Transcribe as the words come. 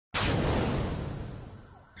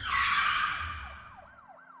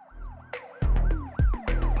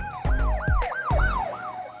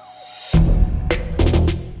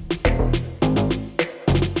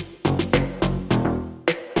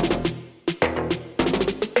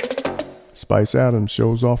Spice Adams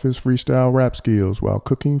shows off his freestyle rap skills while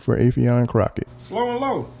cooking for Affion Crockett. Slow and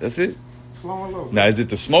low. That's it? Slow and low. Now, is it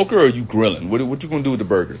the smoker or are you grilling? What you gonna do with the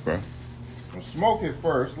burger, bro? I'm gonna smoke it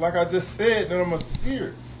first, like I just said, then I'm gonna sear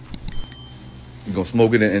it. You gonna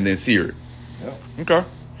smoke it and then sear it? Yep. Okay.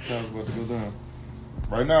 That's about to go down.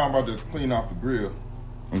 Right now, I'm about to clean off the grill.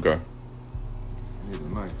 Okay. I need a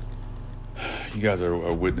knife. You guys are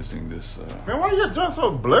witnessing this. Man, why your joint so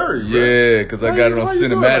blurry, bro? Yeah, because I got it on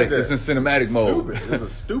cinematic. Like it's in cinematic mode. It's a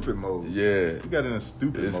stupid mode. Yeah. You got it in a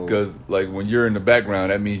stupid mode. It's because, like, when you're in the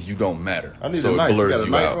background, that means you don't matter. I need so a knife. It blurs you got a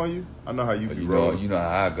knife out. on you? I know how you be You rolling. know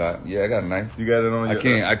how I got. Yeah, I got a knife. You got it on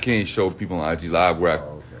your... I can't show people on IG Live where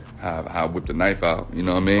how I whip the knife out. You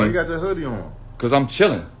know what I mean? Why you got the hoodie on? Because I'm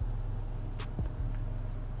chilling.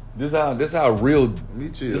 This how real. Me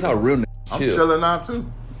chill. This how real I'm chill. chilling now too.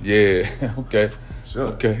 Yeah. Okay. Sure.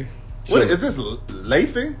 Okay. What is this?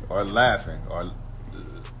 Laughing or laughing or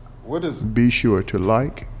what is it? Be sure to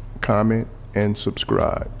like, comment, and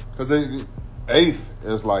subscribe. Because eighth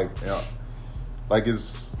is like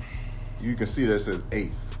it's, you can see that it says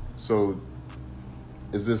eighth. So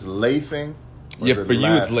is this laughing? Yeah, for you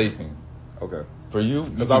it's laughing. Okay. For you,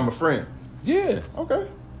 because I'm a friend. Yeah. Okay.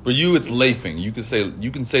 For you, it's laughing. You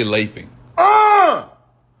can say laughing.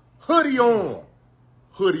 Hoodie on,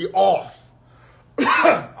 hoodie off.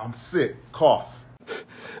 I'm sick. Cough.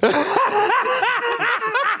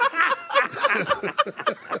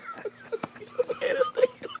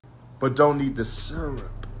 But don't need the syrup.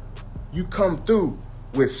 You come through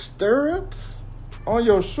with stirrups on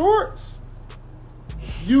your shorts?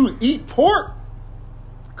 You eat pork?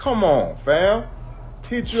 Come on, fam.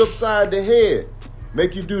 Hit you upside the head.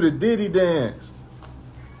 Make you do the Diddy dance.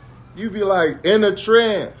 You be like in a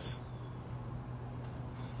trance.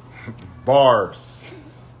 Bars.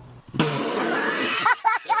 I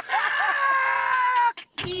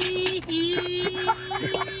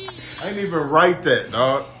ain't even write that,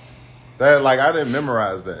 dog. That, like, I didn't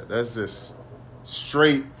memorize that. That's just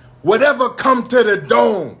straight. Whatever come to the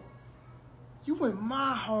dome. You in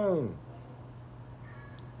my home.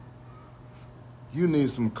 You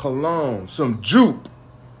need some cologne, some jupe.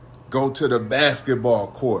 Go to the basketball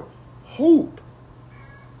court. Hoop.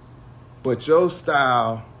 But your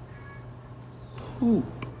style, hoop.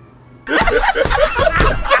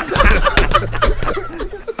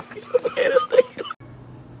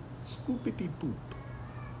 Scoopity boop.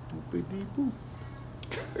 Boopity boop.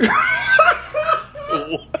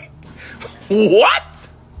 What?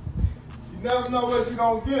 You never know what you're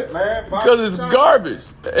gonna get, man. Because it's garbage.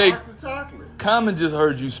 Hey, Box of chocolate. Common just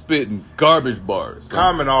heard you spitting garbage bars. So.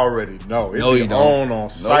 Common already know. No, you don't. On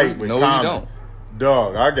site with Common. You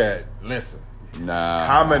don't. Dog, listen. Nah.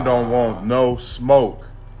 Common don't want no smoke.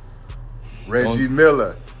 Reggie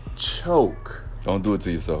Miller, choke. Don't do it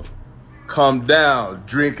to yourself. Come down,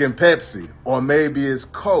 drinking Pepsi, or maybe it's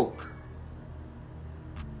Coke.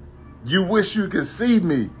 You wish you could see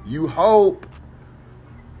me. You hope.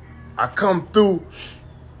 I come through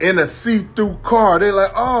in a see-through car. They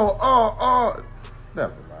like, oh.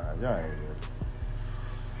 Never mind. Y'all ain't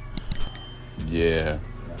here.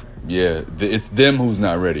 Yeah. It's them who's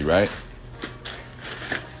not ready, right?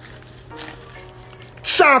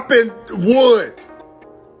 Chopping wood.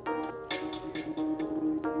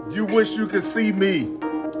 You wish you could see me,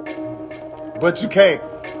 but you can't.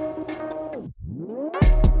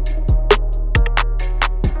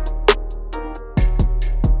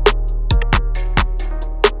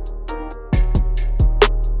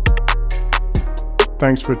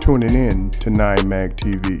 Thanks for tuning in to 9 Mag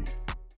TV.